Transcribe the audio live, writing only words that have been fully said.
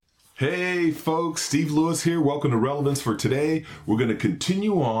Hey folks, Steve Lewis here. Welcome to Relevance for Today. We're going to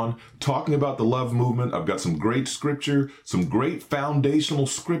continue on talking about the love movement. I've got some great scripture, some great foundational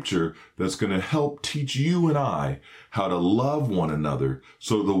scripture that's going to help teach you and I how to love one another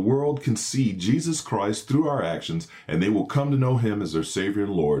so the world can see Jesus Christ through our actions and they will come to know him as their Savior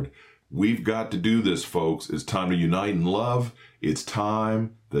and Lord. We've got to do this, folks. It's time to unite in love. It's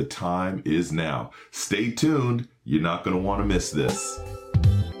time. The time is now. Stay tuned. You're not going to want to miss this.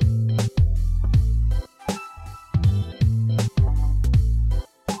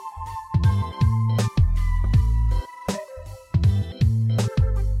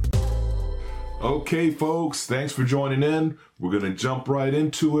 Okay, folks, thanks for joining in. We're going to jump right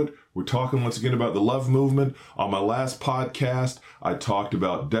into it. We're talking once again about the love movement. On my last podcast, I talked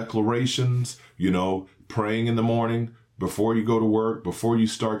about declarations, praying in the morning, before you go to work, before you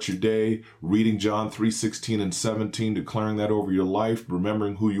start your day, reading John 3:16 and 17, declaring that over your life,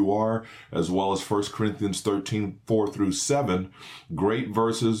 remembering who you are, as well as 1 Corinthians 13:4 through 7. Great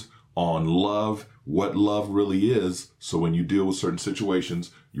verses on love, what love really is. So when you deal with certain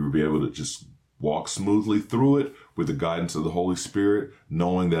situations, you will be able to just walk smoothly through it with the guidance of the Holy Spirit,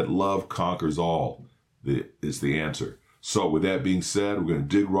 knowing that love conquers all is the answer. So with that being said, we're going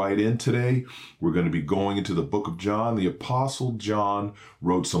to dig right in today. We're going to be going into the book of John. The Apostle John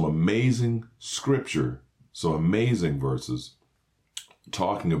wrote some amazing scripture, some amazing verses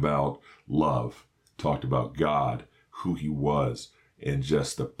talking about love, talked about God, who he was, and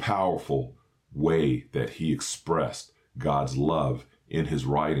just the powerful way that he expressed God's love in his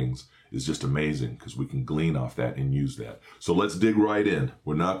writings is just amazing because we can glean off that and use that. So let's dig right in.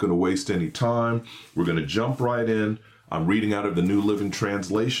 We're not going to waste any time. We're going to jump right in. I'm reading out of the New Living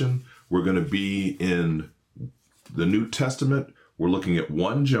Translation. We're going to be in the New Testament. We're looking at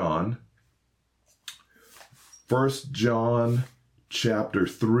 1 John, 1 John chapter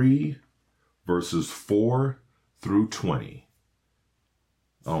 3, verses 4 through 20.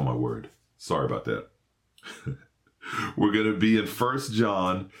 Oh my word. Sorry about that. We're going to be in 1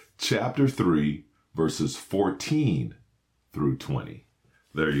 John chapter 3, verses 14 through 20.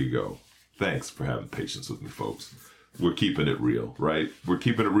 There you go. Thanks for having patience with me, folks. We're keeping it real, right? We're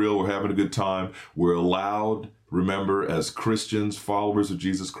keeping it real. We're having a good time. We're allowed, remember, as Christians, followers of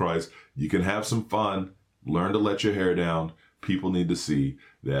Jesus Christ, you can have some fun, learn to let your hair down. People need to see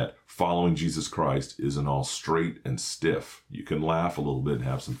that following Jesus Christ isn't all straight and stiff. You can laugh a little bit and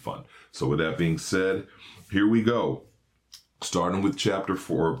have some fun. So with that being said, here we go. Starting with chapter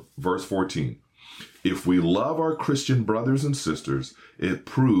 4, verse 14. If we love our Christian brothers and sisters, it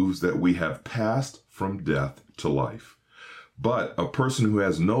proves that we have passed from death to life. But a person who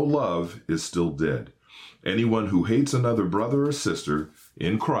has no love is still dead. Anyone who hates another brother or sister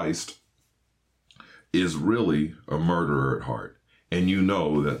in Christ is really a murderer at heart. And you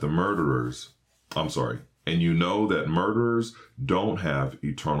know that murderers don't have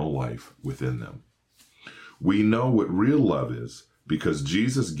eternal life within them. We know what real love is because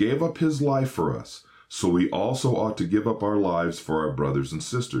Jesus gave up his life for us. So we also ought to give up our lives for our brothers and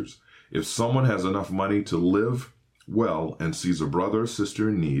sisters. If someone has enough money to live well and sees a brother or sister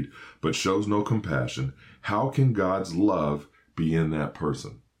in need, but shows no compassion, how can God's love be in that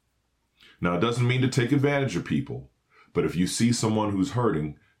person? Now, it doesn't mean to take advantage of people, but if you see someone who's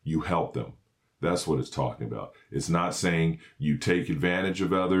hurting, you help them. That's what it's talking about. It's not saying you take advantage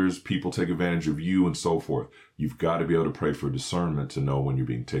of others, people take advantage of you, and so forth. You've got to be able to pray for discernment to know when you're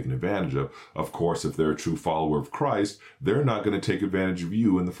being taken advantage of. Of course, if they're a true follower of Christ, they're not going to take advantage of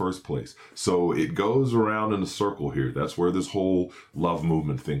you in the first place. So it goes around in a circle here. That's where this whole love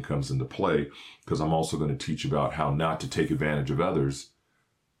movement thing comes into play, because I'm also going to teach about how not to take advantage of others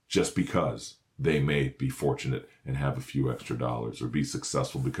just because they may be fortunate and have a few extra dollars or be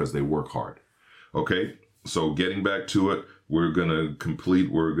successful because they work hard. Okay, so getting back to it, we're going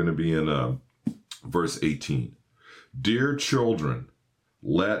to be in verse 18. Dear children,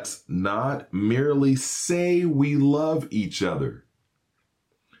 let's not merely say we love each other.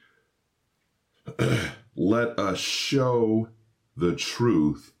 Let us show the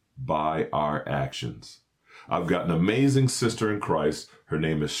truth by our actions. I've got an amazing sister in Christ. Her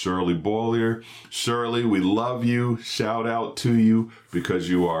name is Shirley Boyer. Shirley, we love you. Shout out to you because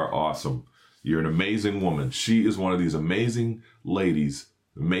you are awesome. You're an amazing woman. She is one of these amazing ladies,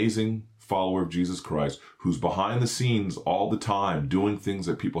 amazing follower of Jesus Christ, who's behind the scenes all the time doing things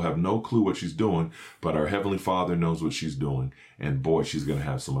that people have no clue what she's doing, but our Heavenly Father knows what she's doing. And boy, she's going to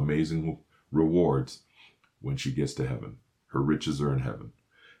have some amazing rewards when she gets to heaven. Her riches are in heaven.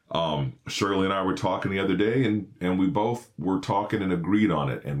 Shirley and I were talking the other day, and we both were talking and agreed on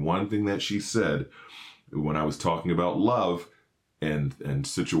it. And one thing that she said when I was talking about love, and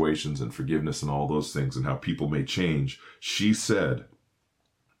situations and forgiveness and all those things and how people may change. She said,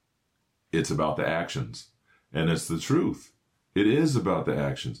 it's about the actions. And it's the truth. It is about the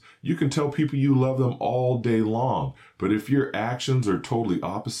actions. You can tell people you love them all day long, but if your actions are totally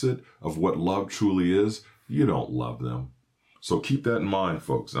opposite of what love truly is, you don't love them. So keep that in mind,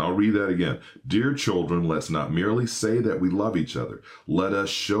 folks. And I'll read that again. Dear children, let's not merely say that we love each other. Let us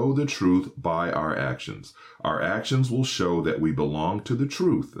show the truth by our actions. Our actions will show that we belong to the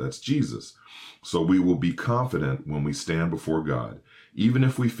truth. That's Jesus. So we will be confident when we stand before God. Even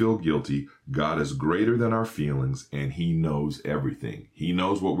if we feel guilty, God is greater than our feelings, and he knows everything. He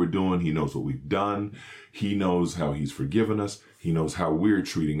knows what we're doing. He knows what we've done. He knows how he's forgiven us. He knows how we're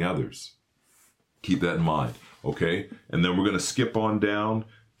treating others. Keep that in mind, okay? And then we're going to skip on down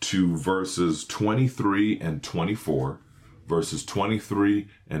to verses 23 and 24. Verses 23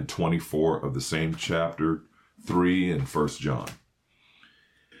 and 24 of the same chapter 3 in 1 John.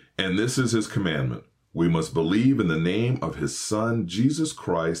 And this is his commandment. We must believe in the name of his Son, Jesus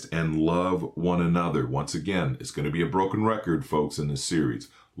Christ, and love one another. Once again, it's going to be a broken record, folks, in this series.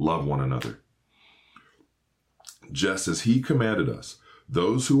 Love one another. Just as he commanded us,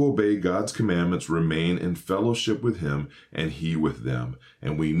 those who obey God's commandments remain in fellowship with him and he with them.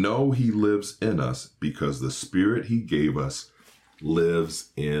 And we know he lives in us because the Spirit he gave us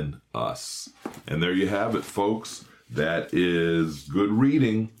lives in us. And there you have it, folks. That is good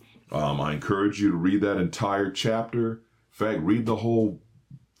reading. I encourage you to read that entire chapter. In fact, read the whole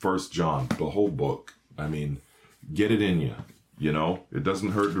 1 John, the whole book. I mean, get it in you. You know, it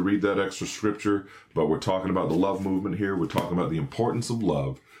doesn't hurt to read that extra scripture, but we're talking about the love movement here. We're talking about the importance of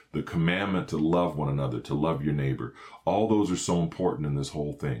love, the commandment to love one another, to love your neighbor. All those are so important in this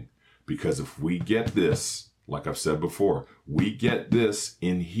whole thing, because if we get this, like I've said before, we get this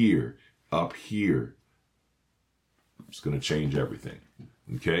in here, up here, it's going to change everything.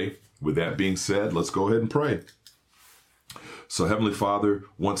 Okay, with that being said, let's go ahead and pray. So Heavenly Father,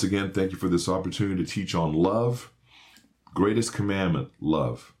 once again, thank you for this opportunity to teach on love. Greatest commandment,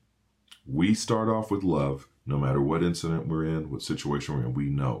 love. We start off with love, no matter what incident we're in, what situation we're in. We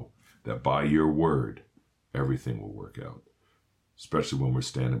know that by your word, everything will work out, especially when we're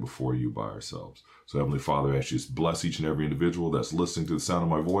standing before you by ourselves. So Heavenly Father, I ask you to bless each and every individual that's listening to the sound of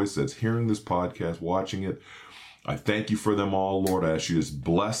my voice, that's hearing this podcast, watching it. I thank you for them all, Lord. I ask you to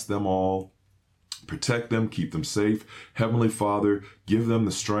bless them all, protect them, keep them safe. Heavenly Father, give them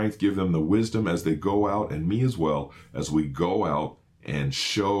the strength, give them the wisdom as they go out, and me as well, as we go out and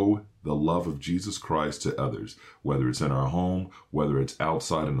show the love of Jesus Christ to others, whether it's in our home, whether it's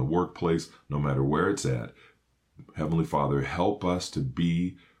outside in the workplace, no matter where it's at. Heavenly Father, help us to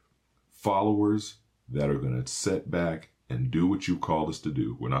be followers that are going to sit back and do what you called us to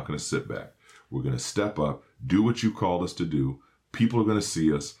do. We're not going to sit back. We're going to step up, do what you called us to do. People are going to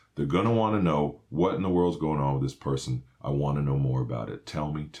see us. They're going to want to know what in the world's going on with this person. I want to know more about it.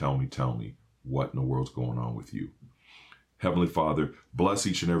 Tell me what in the world's going on with you. Heavenly Father, bless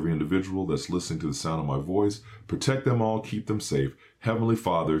each and every individual that's listening to the sound of my voice. Protect them all, keep them safe. Heavenly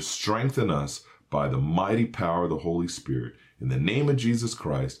Father, strengthen us by the mighty power of the Holy Spirit. In the name of Jesus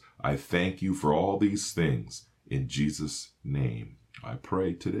Christ, I thank you for all these things. In Jesus' name, I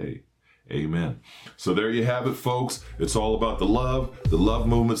pray today. Amen. So there you have it, folks. It's all about the love. The love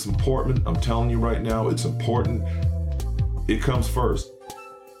movement's important. I'm telling you right now, it's important. It comes first.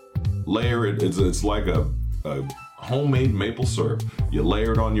 Layer it. It's like a homemade maple syrup. You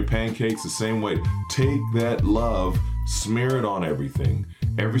layer it on your pancakes the same way. Take that love, smear it on everything,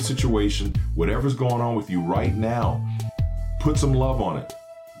 every situation, whatever's going on with you right now. Put some love on it.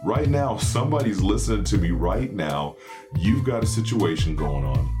 Right now, somebody's listening to me right now. You've got a situation going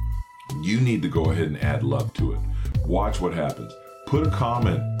on. You need to go ahead and add love to it. Watch what happens. Put a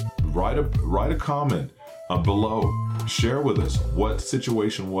comment. Write a comment below. Share with us, what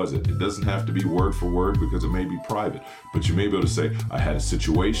situation was it? It doesn't have to be word for word because it may be private, but you may be able to say, I had a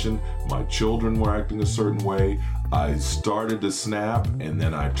situation, my children were acting a certain way, I started to snap, and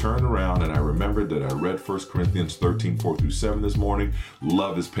then I turned around and I remembered that I read 1 Corinthians 13, 4-7 this morning.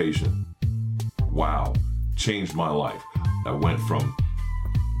 Love is patient. Wow, changed my life. I went from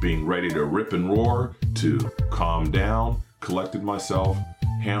being ready to rip and roar to calm down, collected myself,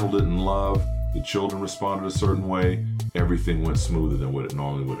 handled it in love. The children responded a certain way. Everything went smoother than what it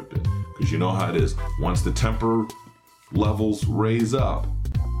normally would have been. Because you know how it is. Once the temper levels raise up,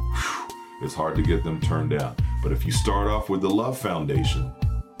 it's hard to get them turned down. But if you start off with the love foundation,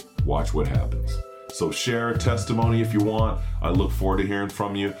 watch what happens. So share a testimony if you want. I look forward to hearing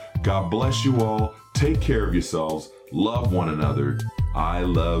from you. God bless you all. Take care of yourselves. Love one another. I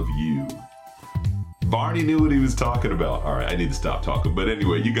love you. Barney knew what he was talking about. All right, I need to stop talking. But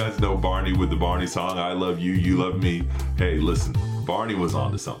anyway, you guys know Barney with the Barney song, I love you, you love me. Hey, listen, Barney was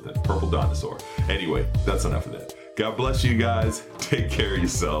onto something. Purple dinosaur. Anyway, that's enough of that. God bless you guys. Take care of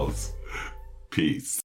yourselves. Peace.